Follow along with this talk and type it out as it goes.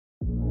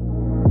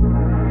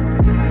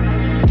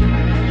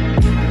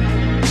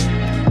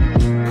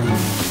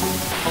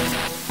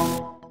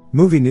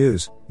Movie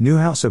news: new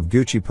House of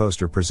Gucci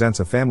poster presents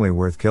a family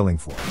worth killing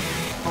for.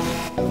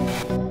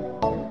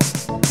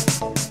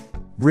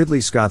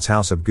 Ridley Scott's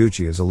House of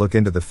Gucci is a look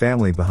into the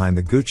family behind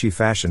the Gucci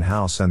fashion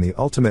house and the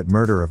ultimate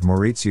murder of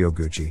Maurizio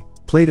Gucci,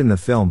 played in the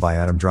film by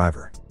Adam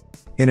Driver.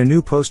 In a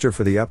new poster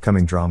for the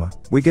upcoming drama,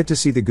 we get to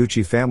see the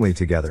Gucci family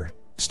together,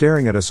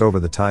 staring at us over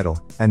the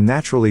title, and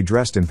naturally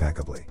dressed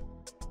impeccably.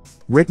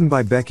 Written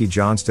by Becky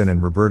Johnston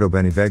and Roberto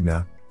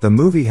Benevegna, the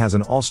movie has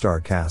an all-star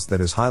cast that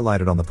is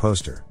highlighted on the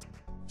poster.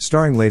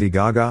 Starring Lady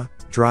Gaga,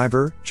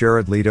 Driver,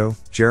 Jared Leto,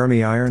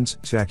 Jeremy Irons,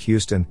 Jack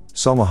Houston,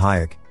 Salma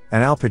Hayek,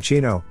 and Al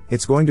Pacino,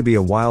 it's going to be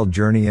a wild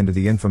journey into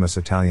the infamous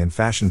Italian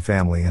fashion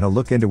family and a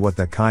look into what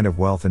that kind of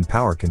wealth and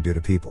power can do to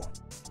people.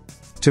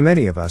 To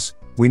many of us,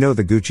 we know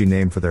the Gucci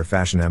name for their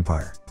fashion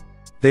empire.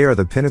 They are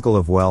the pinnacle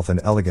of wealth and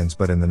elegance,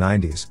 but in the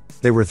 90s,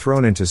 they were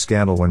thrown into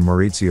scandal when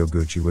Maurizio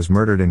Gucci was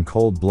murdered in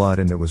cold blood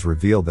and it was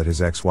revealed that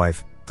his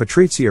ex-wife,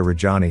 Patrizia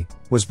Reggiani,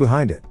 was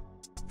behind it.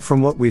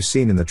 From what we've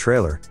seen in the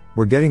trailer,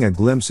 we're getting a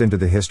glimpse into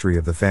the history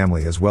of the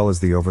family as well as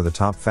the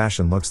over-the-top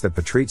fashion looks that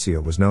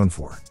Patrizia was known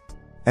for.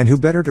 And who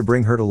better to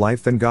bring her to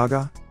life than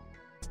Gaga?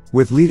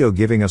 With Leto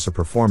giving us a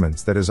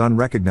performance that is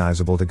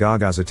unrecognizable to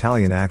Gaga's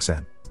Italian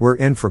accent, we're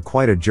in for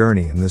quite a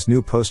journey, and this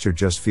new poster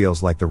just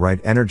feels like the right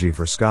energy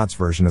for Scott's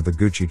version of the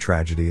Gucci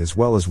tragedy as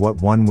well as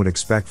what one would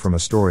expect from a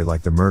story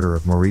like the murder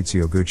of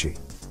Maurizio Gucci.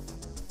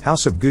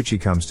 House of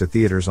Gucci comes to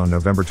theaters on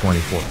November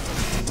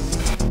 24th.